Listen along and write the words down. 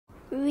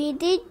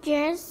Read it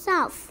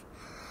yourself.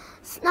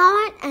 Snow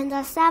White and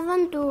the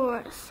Seven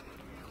Dwarfs.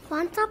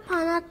 Once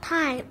upon a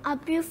time, a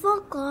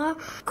beautiful girl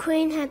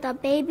queen had a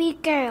baby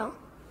girl.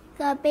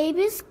 The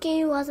baby's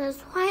skin was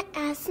as white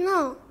as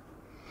snow,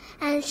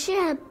 and she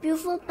had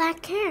beautiful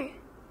black hair.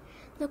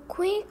 The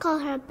queen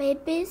called her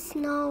baby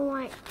Snow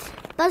White.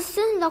 But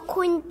soon the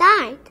queen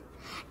died,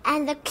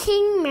 and the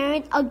king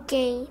married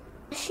again.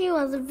 She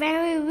was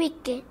very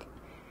wicked.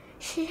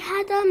 She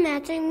had a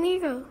magic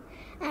mirror.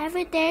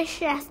 Every day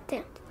she asked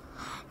it,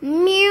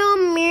 "Mirror,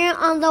 mirror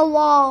on the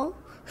wall,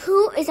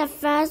 who is the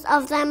first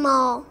of them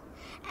all?"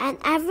 And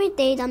every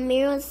day the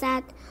mirror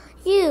said,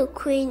 "You,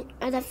 queen,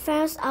 are the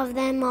first of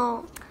them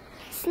all."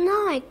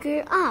 Snow White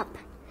grew up,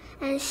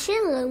 and she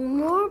looked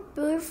more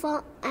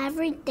beautiful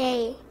every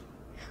day.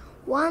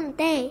 One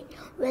day,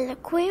 when the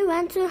queen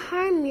went to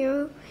her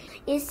mirror,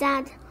 it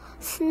said,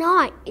 "Snow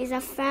White is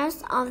the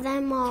first of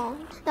them all."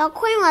 The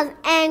queen was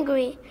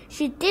angry.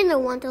 She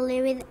didn't want to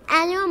live with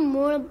anyone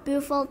more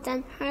beautiful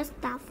than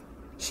herself.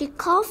 She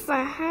called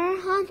for her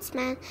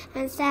huntsman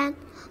and said,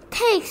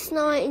 "Take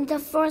Snow White in the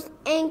forest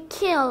and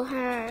kill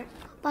her."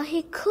 But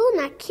he could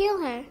not kill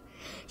her.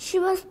 She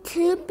was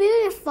too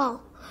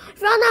beautiful.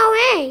 "Run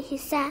away," he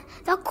said.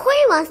 "The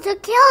queen wants to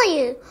kill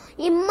you.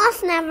 You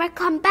must never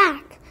come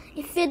back.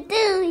 If you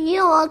do,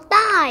 you will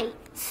die."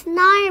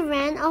 Snow White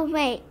ran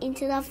away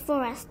into the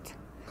forest.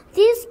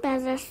 "These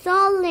beds are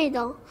so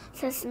little,"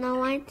 said Snow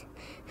White.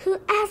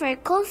 "Whoever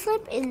could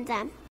sleep in them?"